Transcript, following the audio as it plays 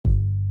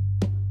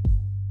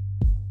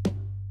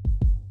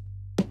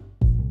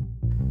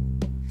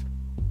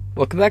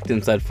Welcome back to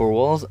Inside Four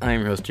Walls.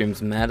 I'm your host,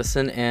 James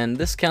Madison, and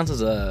this counts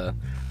as a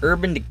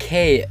Urban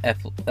Decay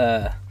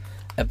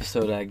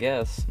episode, I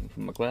guess. Put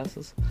my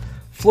glasses.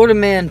 Florida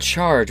man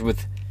charged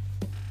with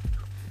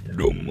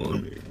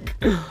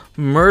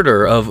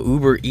murder of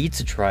Uber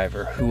Eats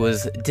driver who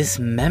was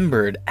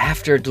dismembered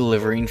after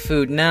delivering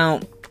food.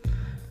 Now,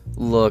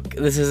 look,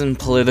 this isn't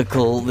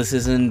political, this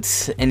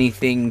isn't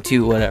anything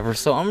to whatever,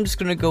 so I'm just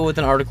gonna go with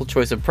an article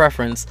choice of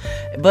preference,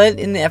 but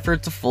in the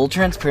efforts of full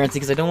transparency,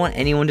 because I don't want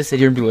anyone to sit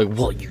here and be like,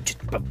 well, you just...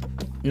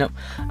 No,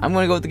 I'm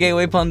gonna go with the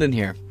gateway pundit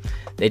here.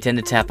 They tend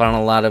to tap on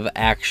a lot of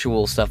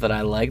actual stuff that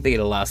I like. They get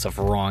a lot of stuff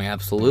wrong,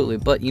 absolutely,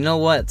 but you know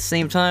what, at the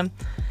same time,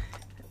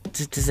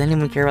 does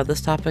anyone care about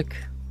this topic?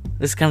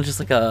 This is kind of just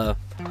like a,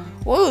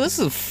 whoa, this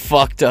is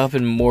fucked up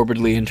and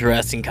morbidly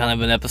interesting kind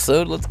of an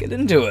episode. Let's get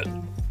into it.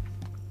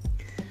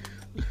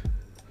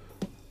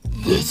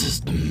 This is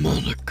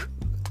demonic.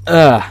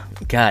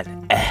 God.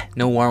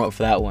 No warm-up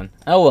for that one.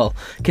 Oh well.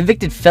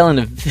 Convicted felon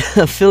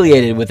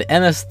affiliated with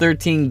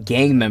MS-13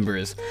 gang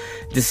members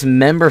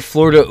dismember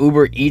Florida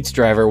Uber Eats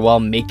driver while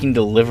making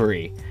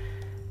delivery.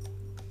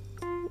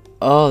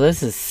 Oh,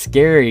 this is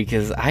scary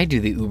because I do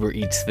the Uber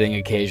Eats thing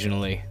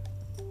occasionally.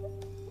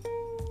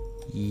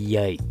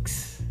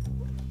 Yikes.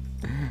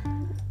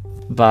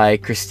 By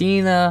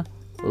Christina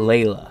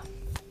Layla.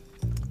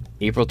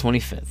 April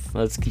 25th.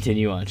 Let's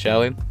continue on,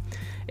 shall we?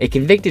 A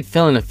convicted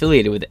felon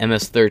affiliated with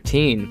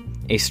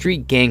MS-13, a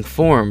street gang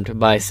formed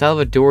by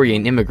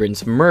Salvadorian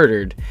immigrants,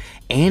 murdered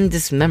and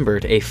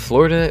dismembered a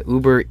Florida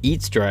Uber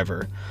Eats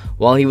driver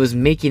while he was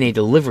making a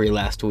delivery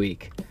last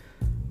week.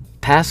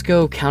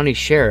 Pasco County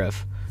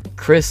Sheriff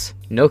Chris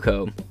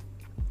Noko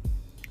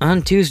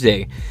on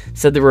Tuesday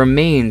said the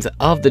remains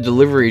of the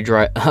delivery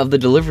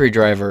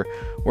driver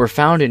were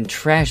found in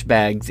trash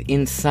bags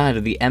inside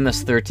of the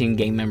MS-13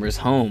 gang member's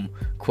home.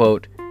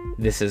 Quote,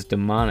 "This is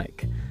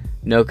demonic,"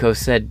 Noko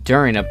said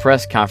during a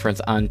press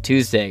conference on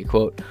Tuesday.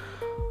 Quote,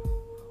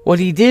 "What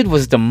he did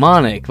was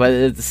demonic, but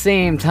at the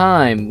same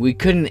time, we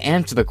couldn't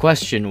answer the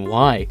question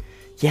why."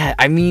 Yeah,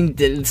 I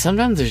mean,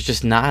 sometimes there's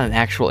just not an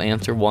actual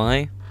answer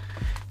why.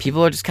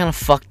 People are just kind of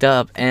fucked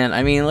up, and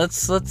I mean,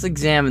 let's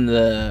examine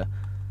the...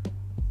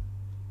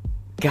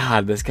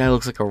 God, this guy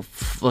looks like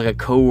a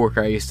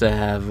coworker I used to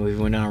have. We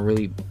went down a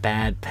really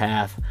bad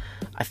path.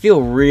 I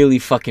feel really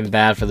fucking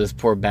bad for this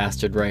poor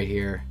bastard right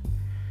here.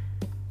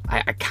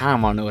 I kind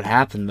of want to know what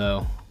happened,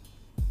 though.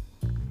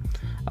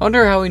 I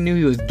wonder how he knew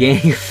he was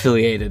gang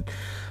affiliated.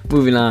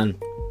 Moving on.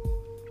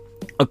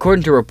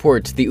 According to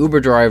reports, the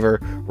Uber driver,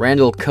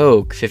 Randall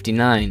Koch,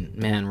 59,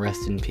 man,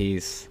 rest in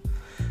peace.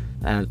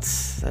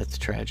 That's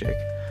tragic,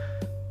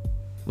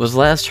 was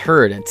last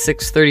heard at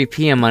 6:30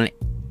 p.m. on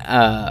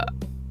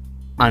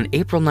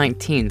April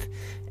 19th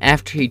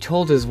after he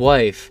told his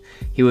wife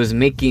he was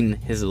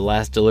making his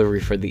last delivery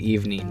for the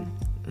evening.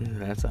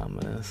 That's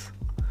ominous.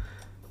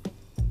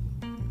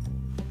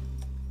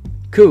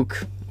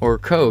 Koch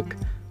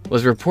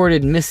was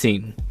reported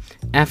missing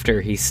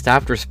after he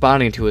stopped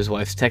responding to his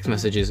wife's text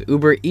messages.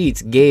 Uber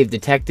Eats gave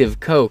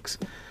Detective Koch's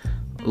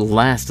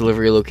last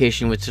delivery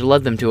location, which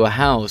led them to a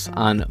house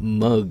on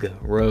Moog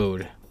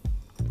Road.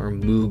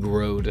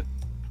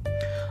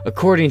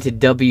 According to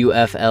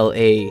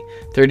WFLA,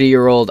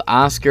 30-year-old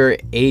Oscar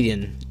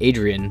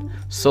Adrian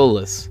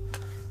Solis,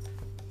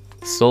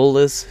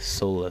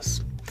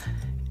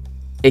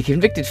 a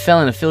convicted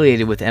felon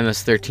affiliated with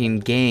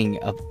MS-13 gang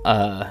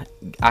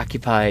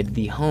occupied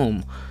the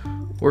home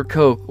where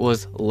Koch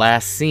was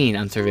last seen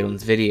on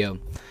surveillance video.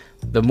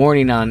 The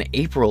morning on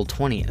April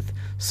 20th,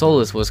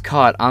 Solis was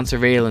caught on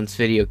surveillance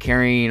video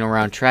carrying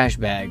around trash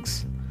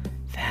bags.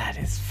 That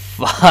is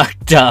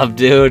fucked up,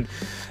 dude.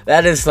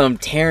 That is some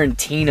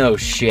Tarantino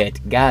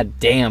shit. God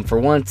damn. For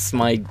once,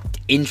 my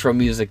intro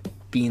music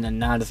being a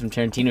nod to some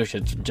Tarantino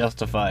shit's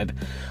justified.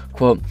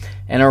 Quote,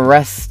 an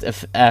arrest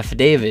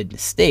affidavit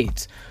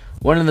states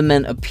one of the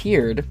men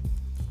appeared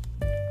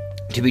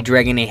to be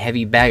dragging a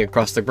heavy bag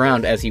across the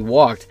ground as he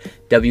walked,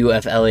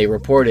 WFLA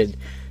reported.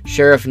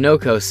 Sheriff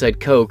Noko said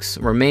Koch's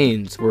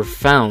remains were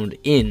found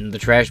in the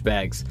trash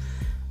bags.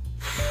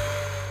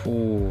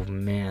 Oh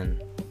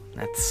man,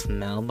 that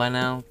smell by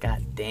now?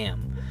 God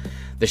damn.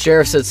 The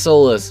sheriff said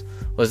Solis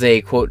was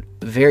a, quote,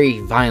 very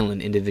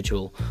violent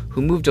individual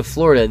who moved to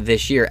Florida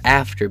this year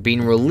after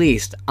being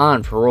released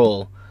on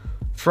parole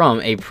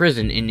from a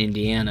prison in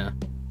Indiana.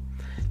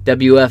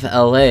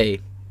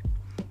 WFLA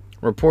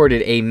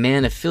reported a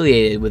man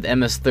affiliated with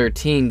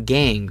MS-13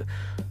 gang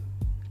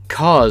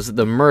caused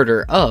the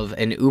murder of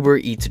an Uber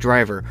Eats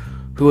driver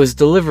who was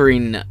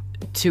delivering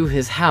to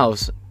his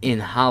house in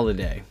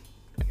Holiday.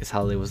 I guess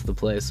Holiday was the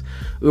place.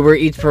 Uber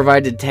Eats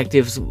provided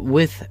detectives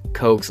with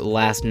Koch's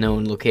last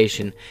known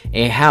location,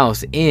 a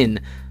house in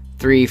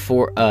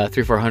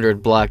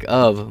 3400 block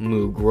of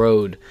Moog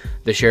Road.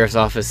 The sheriff's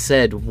office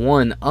said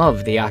one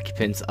of the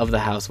occupants of the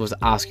house was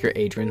Oscar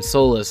Adrian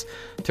Solis,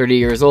 30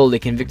 years old, a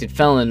convicted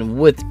felon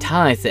with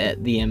ties to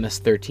the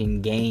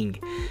MS-13 gang.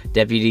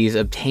 Deputies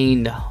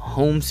obtained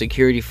home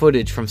security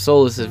footage from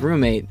Solis'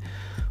 roommate,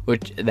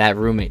 which that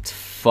roommate's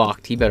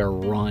fucked. He better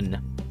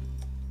run.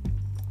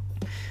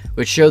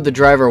 which showed the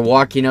driver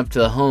walking up to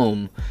the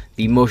home.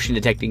 The motion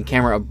detecting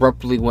camera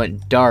abruptly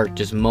went dark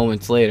just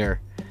moments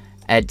later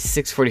at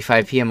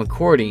 6:45 p.m.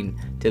 according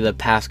to the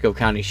Pasco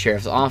County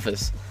Sheriff's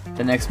Office.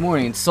 The next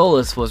morning,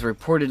 Solis was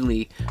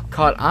reportedly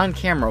caught on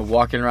camera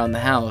walking around the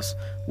house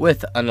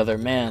with another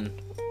man.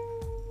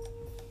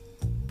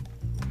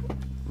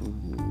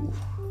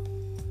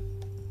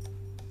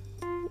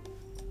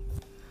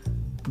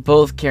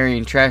 Both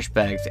carrying trash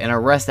bags. An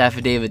arrest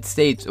affidavit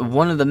states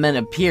one of the men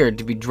appeared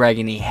to be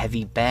dragging a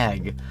heavy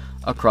bag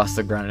across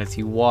the ground as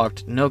he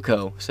walked.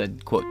 Noco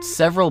said, quote,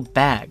 several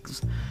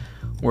bags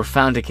were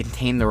found to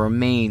contain the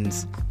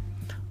remains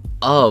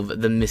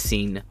of the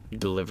missing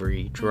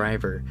delivery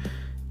driver.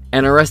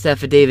 An arrest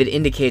affidavit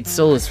indicates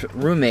Solis'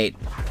 roommate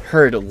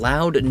heard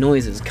loud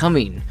noises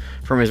coming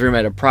from his room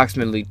at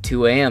approximately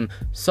 2 a.m.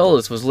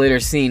 Solis was later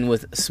seen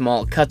with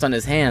small cuts on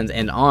his hands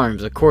and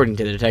arms, according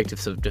to the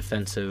detectives of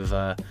defensive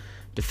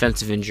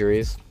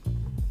injuries.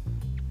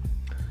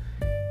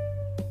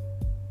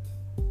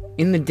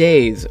 In the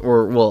days,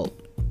 the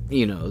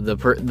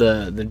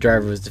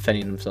driver was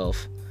defending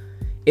himself.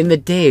 In the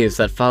days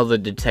that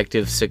followed, the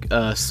detectives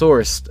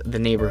sourced the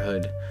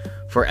neighborhood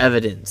for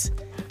evidence.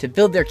 To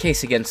build their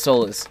case against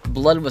Solis,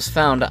 blood was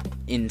found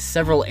in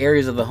several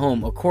areas of the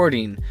home.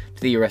 According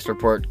to the arrest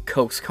report,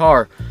 Koch's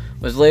car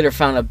was later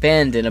found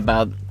abandoned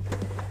about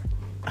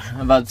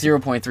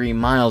 0.3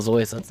 miles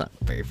away, so that's not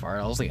very far.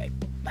 It was like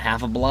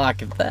half a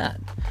block, if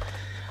that,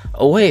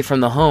 away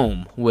from the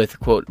home, with,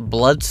 quote,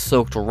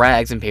 blood-soaked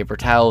rags and paper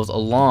towels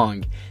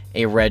along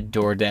a red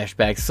DoorDash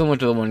bag, similar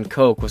to the one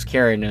Koch was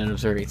carrying and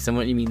observing.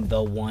 Similar, you mean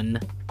the one?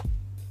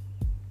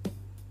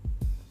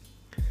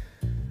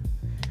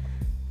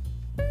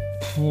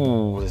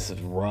 Ooh, this is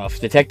rough.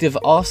 Detective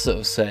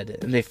also said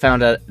they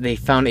found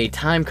a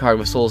time card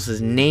with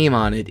Solis' name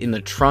on it in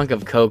the trunk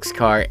of Koch's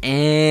car.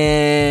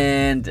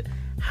 And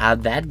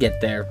how'd that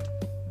get there?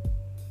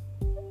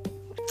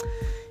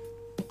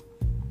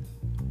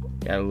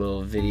 Got a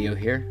little video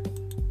here.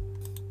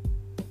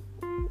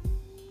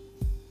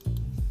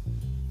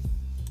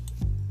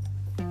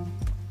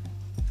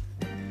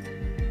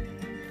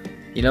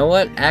 You know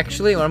what?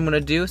 Actually, what I'm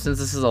gonna do, since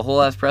this is a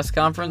whole ass press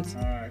conference,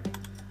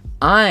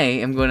 I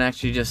am going to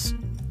actually just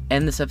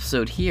end this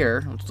episode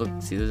here. Let's look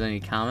and see if there's any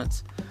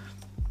comments.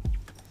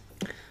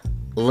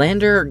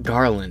 Lander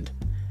Garland.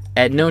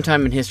 At no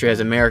time in history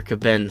has America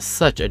been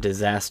such a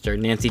disaster.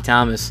 Nancy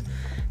Thomas.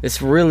 This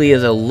really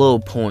is a low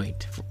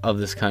point of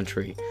this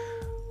country.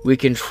 We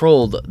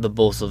controlled the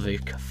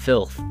Bolshevik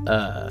filth.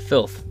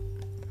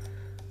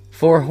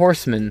 Four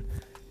horsemen.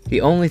 The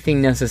only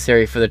thing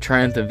necessary for the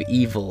triumph of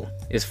evil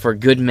is for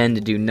good men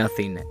to do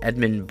nothing.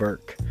 Edmund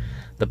Burke.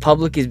 The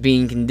public is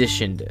being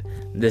conditioned.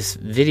 This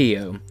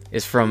video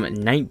is from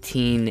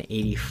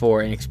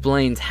 1984 and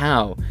explains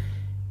how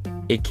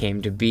it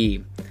came to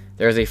be.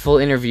 There's a full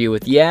interview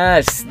with,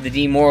 yes, the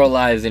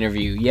Demoralized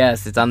interview.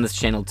 Yes, it's on this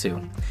channel too.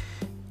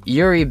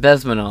 Yuri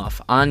Bezmenov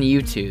on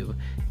YouTube.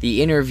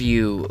 The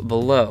interview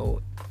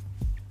below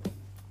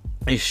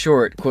is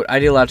short, quote,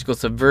 ideological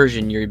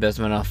subversion, Yuri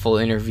Bezmenov, full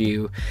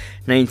interview,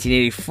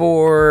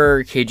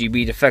 1984,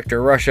 KGB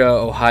defector, Russia,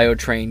 Ohio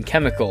trained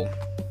chemical.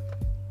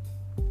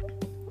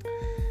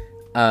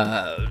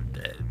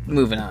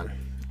 Moving on.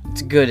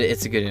 It's a good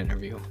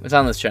interview. It's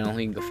on this channel,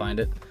 you can go find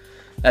it.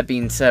 That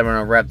being said, we're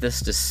gonna wrap this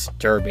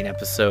disturbing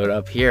episode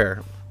up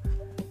here.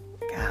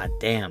 God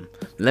damn.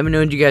 Let me know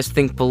what you guys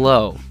think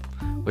below.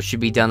 What should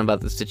be done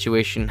about the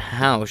situation?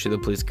 How should the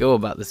police go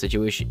about the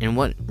situation? And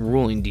what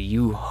ruling do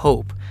you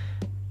hope?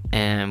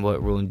 And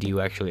what ruling do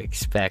you actually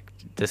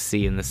expect to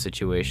see in this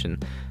situation?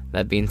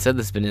 That being said,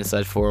 this has been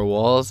Inside Four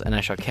Walls, and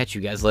I shall catch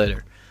you guys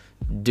later.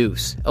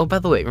 Deuce. Oh, by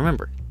the way,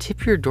 remember,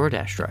 tip your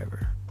DoorDash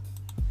driver.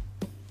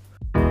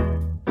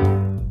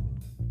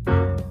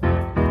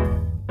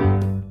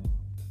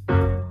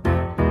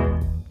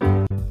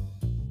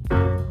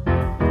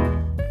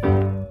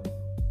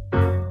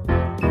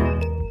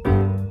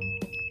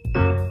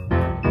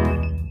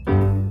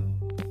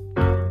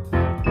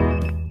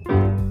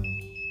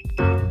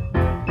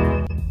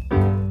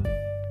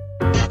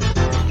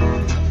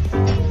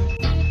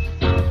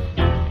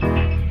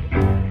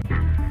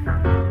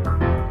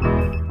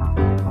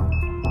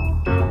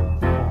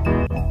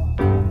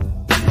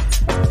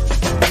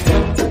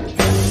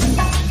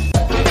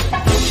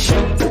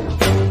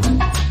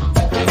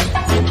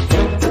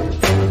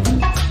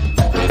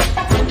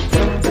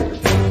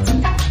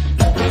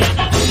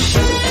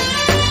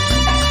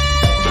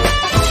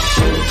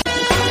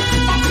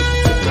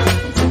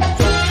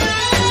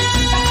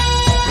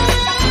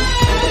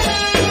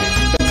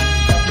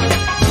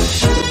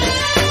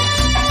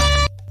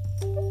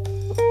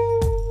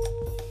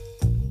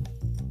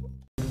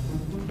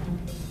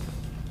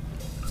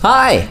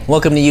 Hi,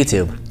 welcome to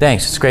YouTube.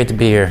 Thanks, it's great to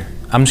be here.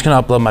 I'm just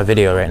gonna upload my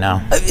video right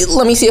now.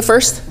 Let me see it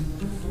first.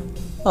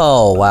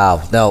 Oh,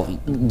 wow. No,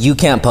 you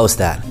can't post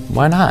that.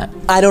 Why not?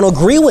 I don't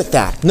agree with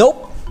that.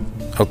 Nope.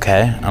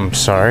 Okay, I'm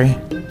sorry.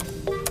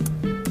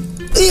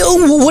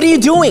 What are you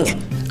doing?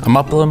 I'm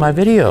uploading my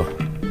video.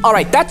 All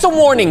right, that's a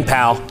warning,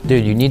 pal.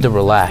 Dude, you need to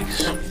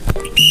relax.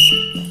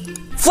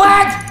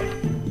 Flag!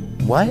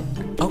 What?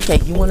 Okay,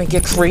 you wanna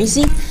get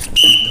crazy?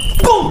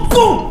 Boom,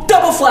 boom,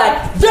 double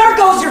flag. There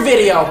goes your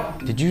video.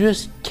 Did you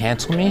just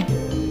cancel me?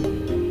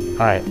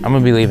 All right, I'm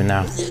gonna be leaving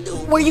now.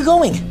 Where are you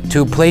going?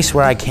 To a place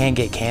where I can't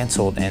get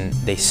canceled and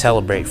they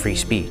celebrate free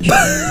speech.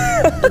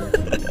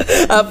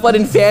 Have fun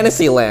in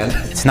Fantasyland.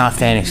 It's not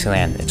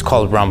Fantasyland, it's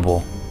called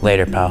Rumble.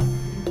 Later, pal.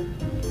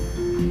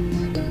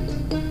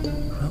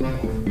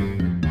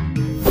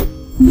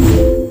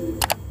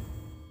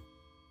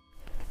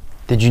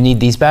 Did you need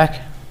these back?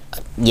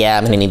 Yeah,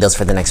 I'm gonna need those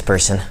for the next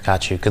person.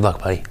 Got you. Good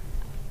luck, buddy.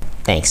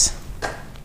 Thanks.